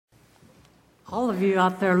All of you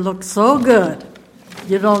out there look so good.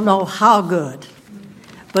 You don't know how good.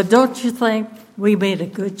 But don't you think we made a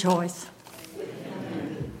good choice?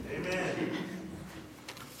 Amen.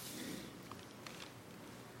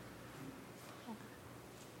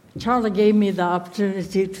 Charlie gave me the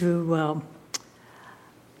opportunity to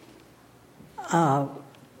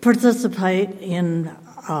participate in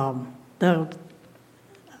the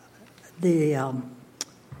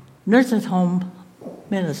nursing home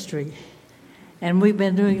ministry. And we've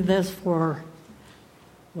been doing this for,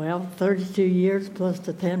 32 years plus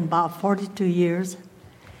the 10, about 42 years.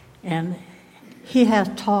 And he has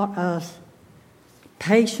taught us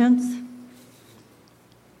patience,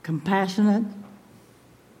 compassionate,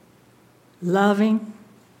 loving,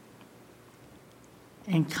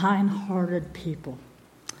 and kind-hearted people.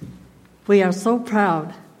 We are so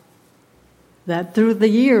proud that through the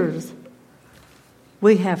years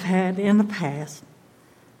we have had in the past,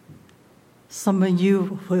 some of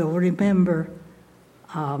you will remember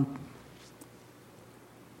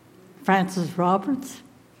Frances Roberts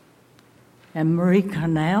and Marie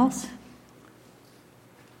Canals,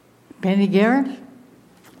 Penny Garrett,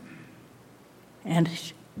 and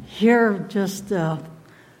here just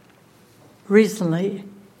recently,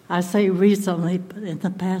 I say recently, but in the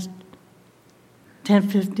past 10,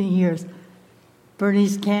 15 years,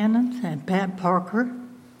 Bernice Cannon and Pat Parker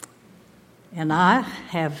and I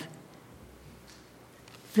have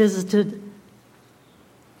visited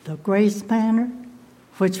the Grace Manor,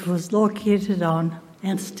 which was located on,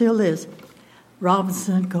 and still is,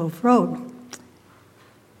 Robinson Cove Road.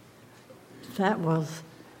 That was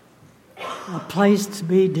a place to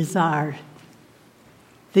be desired.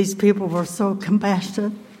 These people were so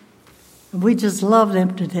compassionate, and we just loved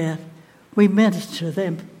them to death. We ministered to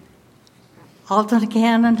them. Alton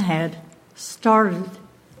Cannon had started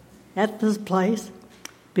at this place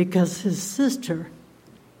because his sister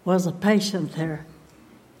was a patient there.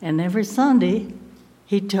 And every Sunday,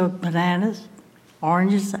 he took bananas,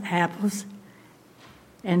 oranges, apples,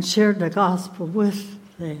 and shared the gospel with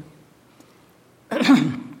them.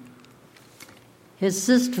 His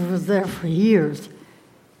sister was there for years.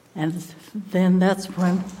 And then that's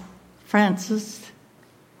when Frances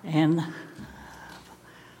and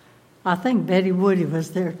I think Betty Woody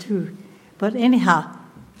was there too. But anyhow,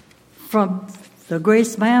 from the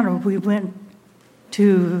Grace Manor, we went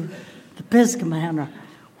to the Pisgah Manor,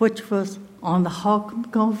 which was on the Holcomb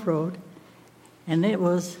Cove Road, and it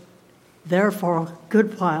was there for a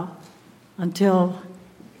good while until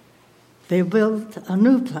they built a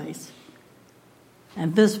new place.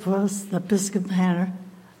 And this was the Pisgah Manor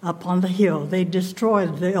up on the hill. They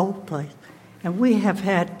destroyed the old place. And we have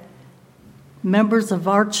had members of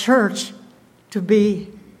our church to be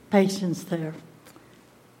patients there.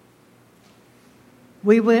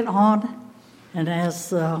 We went on, and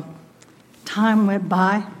as time went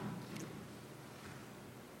by,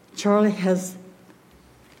 Charlie has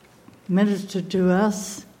ministered to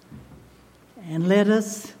us and led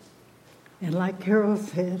us. And like Carol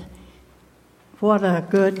said, what a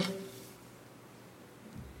good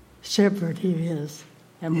shepherd he is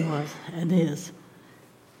and was and is.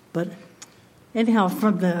 But anyhow,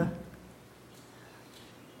 from the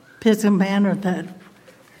Pisgah Manor that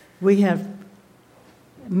we have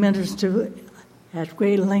ministered to at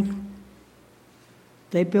great length,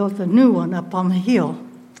 they built a new one up on the hill.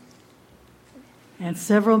 And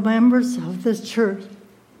several members of this church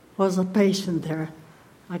was a patient there.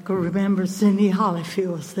 I could remember Cindy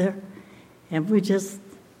Hollyfield was there, and we just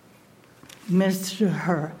ministered to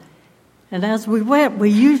her. And as we went, we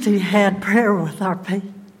usually had prayer with our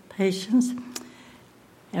patients,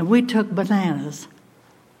 and we took bananas,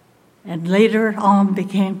 and later on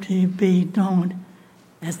became to be known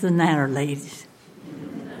as the Nanner Ladies.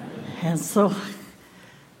 And so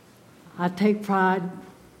I take pride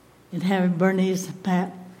in having Bernice and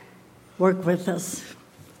Pat work with us.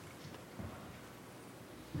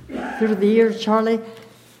 Through the years, Charlie,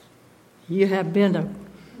 you have been a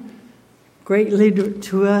great leader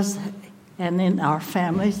to us and in our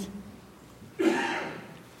families.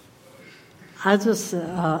 I just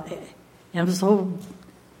am so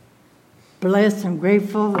blessed and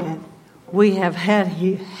grateful that we have had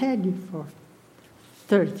you for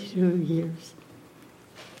 32 years.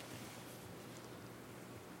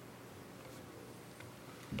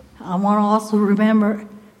 I want to also remember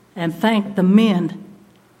and thank the men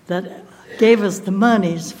that gave us the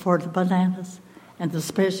monies for the bananas and the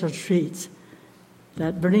special treats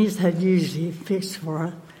that Bernice had usually fixed for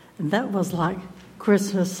us. And that was like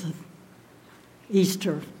Christmas and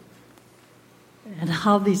Easter. And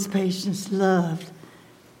how these patients loved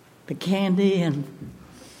the candy and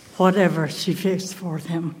whatever she fixed for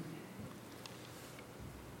them.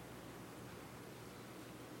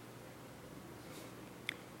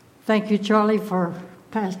 Thank you, Charlie, for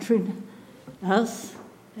pastoring us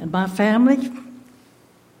and my family.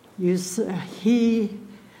 He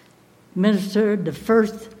ministered the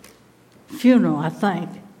first funeral, I think.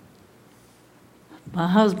 My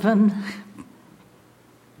husband,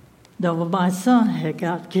 my son had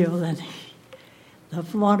got killed, and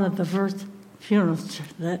one of the first funerals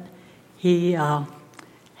that he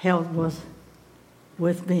held was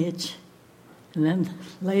with Mitch. And then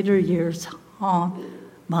later years on,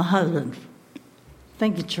 my husband.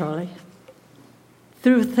 Thank you, Charlie.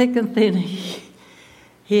 Through thick and thin,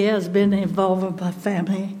 he has been involved with my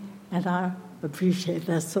family, and I appreciate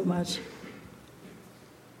that so much.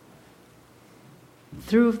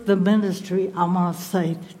 Through the ministry, I want to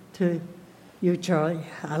say to you, Charlie,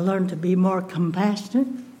 I learned to be more compassionate,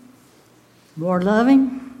 more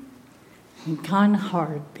loving, and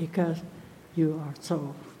kind-hearted because you are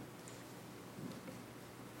so.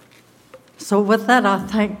 So with that, I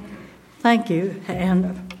thank you,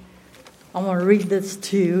 and I want to read this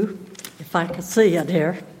to you, if I can see it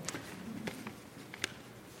here.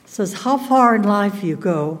 It says, how far in life you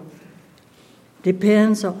go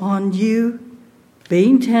depends on you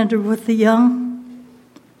being tender with the young,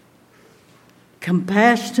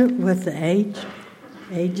 compassionate with the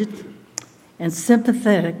aged, and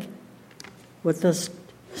sympathetic with the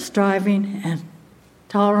striving and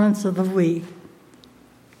tolerance of the weak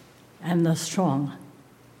and the strong.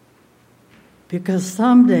 Because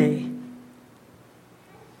someday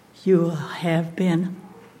you will have been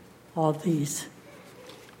all these.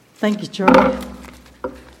 Thank you, Charlie.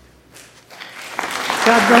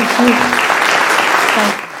 God bless you.